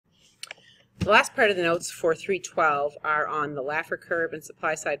The last part of the notes for 312 are on the Laffer curve and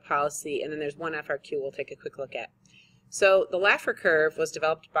supply side policy, and then there's one FRQ we'll take a quick look at. So the Laffer curve was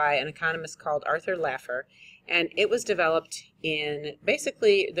developed by an economist called Arthur Laffer, and it was developed in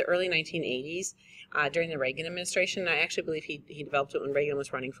basically the early 1980s during the Reagan administration. I actually believe he developed it when Reagan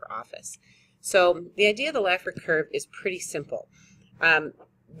was running for office. So the idea of the Laffer curve is pretty simple.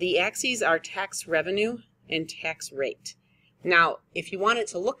 The axes are tax revenue and tax rate. Now, if you want it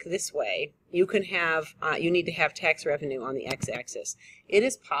to look this way, you can have you need to have tax revenue on the x-axis. It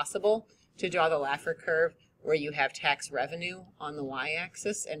is possible to draw the Laffer curve where you have tax revenue on the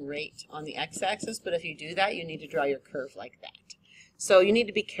y-axis and rate on the x-axis, but if you do that, you need to draw your curve like that. So you need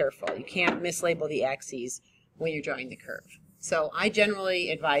to be careful. You can't mislabel the axes when you're drawing the curve. So I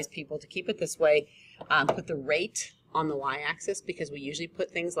generally advise people to keep it this way. Put the rate on the y-axis, because we usually put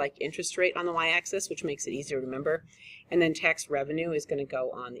things like interest rate on the y-axis, which makes it easier to remember, and then tax revenue is going to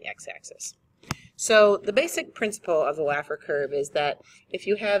go on the x-axis. So the basic principle of the Laffer curve is that if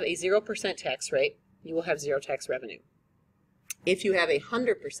you have a 0% tax rate, you will have 0 tax revenue. If you have a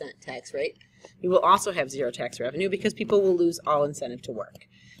 100% tax rate, you will also have 0 tax revenue, because people will lose all incentive to work.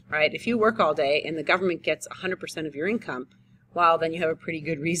 Right? If you work all day and the government gets 100% of your income, well, then you have a pretty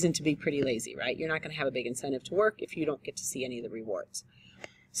good reason to be pretty lazy, right? You're not going to have a big incentive to work if you don't get to see any of the rewards.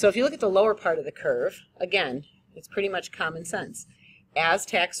 So if you look at the lower part of the curve, again, it's pretty much common sense. As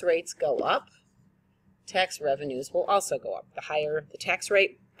tax rates go up, tax revenues will also go up. The higher the tax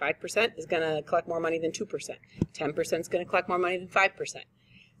rate, 5% is going to collect more money than 2%. 10% is going to collect more money than 5%.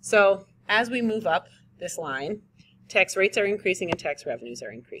 So as we move up this line, tax rates are increasing and tax revenues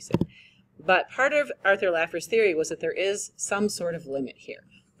are increasing. But part of Arthur Laffer's theory was that there is some sort of limit here.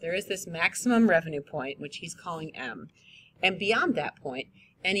 There is this maximum revenue point, which he's calling M. And beyond that point,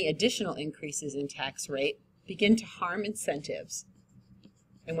 any additional increases in tax rate begin to harm incentives.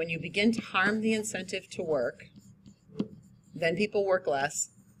 And when you begin to harm the incentive to work, then people work less,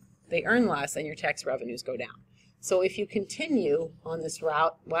 they earn less, and your tax revenues go down. So if you continue on this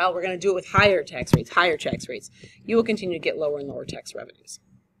route, well, we're going to do it with higher tax rates, you will continue to get lower and lower tax revenues.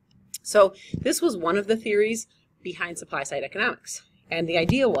 So this was one of the theories behind supply-side economics. And the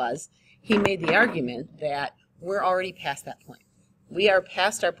idea was, he made the argument that we're already past that point. We are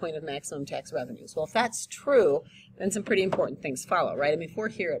past our point of maximum tax revenues. Well, if that's true, then some pretty important things follow, right? I mean, if we're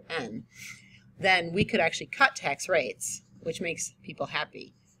here at N, then we could actually cut tax rates, which makes people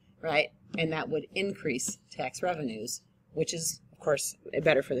happy, right? And that would increase tax revenues, which is, of course,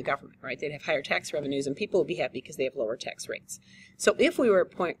 better for the government, right? They'd have higher tax revenues and people would be happy because they have lower tax rates. So if we were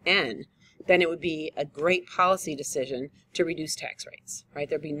at point N, then it would be a great policy decision to reduce tax rates, right?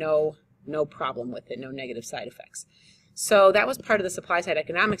 There'd be no problem with it, no negative side effects. So that was part of the supply side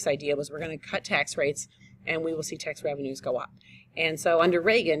economics idea, was we're going to cut tax rates and we will see tax revenues go up. And so under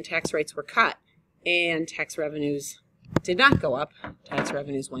Reagan, tax rates were cut and tax revenues did not go up, tax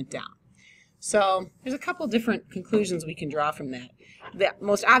revenues went down. So there's a couple different conclusions we can draw from that. The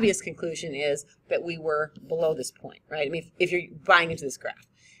most obvious conclusion is that we were below this point, right? I mean, if you're buying into this graph.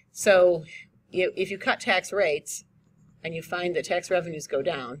 So if you cut tax rates and you find that tax revenues go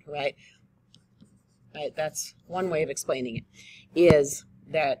down, right, that's one way of explaining it, is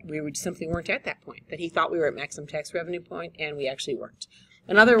that we simply weren't at that point, that he thought we were at maximum tax revenue point and we actually weren't.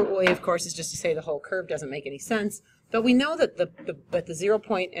 Another way, of course, is just to say the whole curve doesn't make any sense, but we know that the 0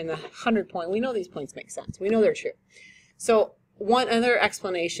 point and the 100 point, we know these points make sense. We know they're true. So one other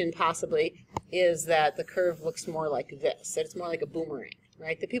explanation possibly is that the curve looks more like this, that it's more like a boomerang,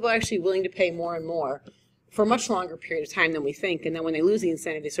 right? That people are actually willing to pay more and more for a much longer period of time than we think, and then when they lose the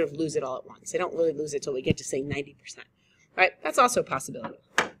incentive, they sort of lose it all at once. They don't really lose it till we get to, say, 90%, right? That's also a possibility.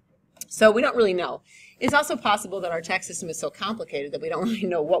 So we don't really know. It's also possible that our tax system is so complicated that we don't really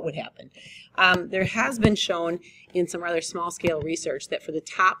know what would happen. There has been shown in some rather small-scale research that for the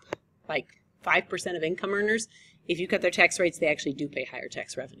top, like 5% of income earners, if you cut their tax rates, they actually do pay higher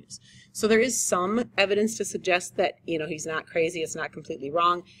tax revenues. So there is some evidence to suggest that, you know, he's not crazy, it's not completely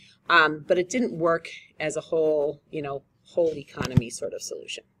wrong, but it didn't work as a whole, you know, whole economy sort of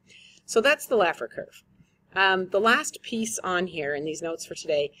solution. So that's the Laffer curve. The last piece on here in these notes for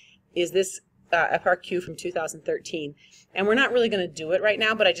today is this FRQ from 2013. And we're not really going to do it right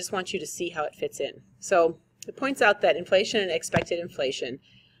now, but I just want you to see how it fits in. So it points out that inflation and expected inflation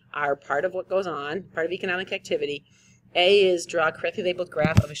are part of what goes on, part of economic activity. A is draw a correctly labeled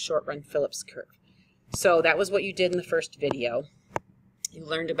graph of a short-run Phillips curve. So that was what you did in the first video. You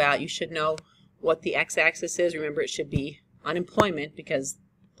learned about, you should know what the x-axis is. Remember, it should be unemployment because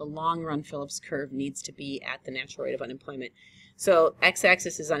the long-run Phillips curve needs to be at the natural rate of unemployment. So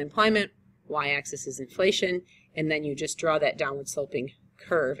x-axis is unemployment, y-axis is inflation, and then you just draw that downward sloping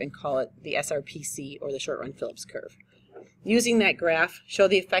curve and call it the SRPC, or the short-run Phillips curve. Using that graph, show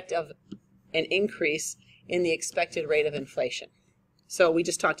the effect of an increase in the expected rate of inflation. So we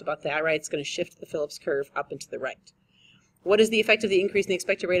just talked about that, right? It's going to shift the Phillips curve up and to the right. What is the effect of the increase in the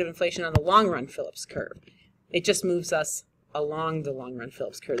expected rate of inflation on the long-run Phillips curve? It just moves us along the long-run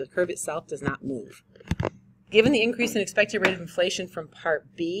Phillips curve. The curve itself does not move. Given the increase in expected rate of inflation from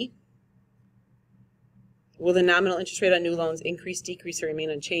Part B, will the nominal interest rate on new loans increase, decrease, or remain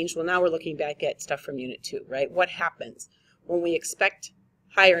unchanged? Well, now we're looking back at stuff from Unit 2, right? What happens? When we expect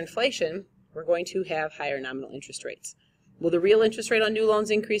higher inflation, we're going to have higher nominal interest rates. Will the real interest rate on new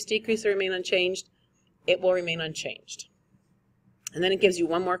loans increase, decrease, or remain unchanged? It will remain unchanged. And then it gives you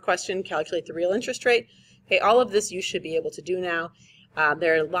one more question, calculate the real interest rate. Okay, all of this you should be able to do now.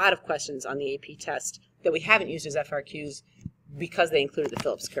 There are a lot of questions on the AP test that we haven't used as FRQs because they included the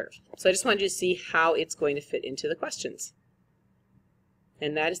Phillips curve. So I just wanted you to see how it's going to fit into the questions.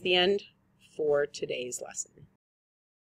 And that is the end for today's lesson.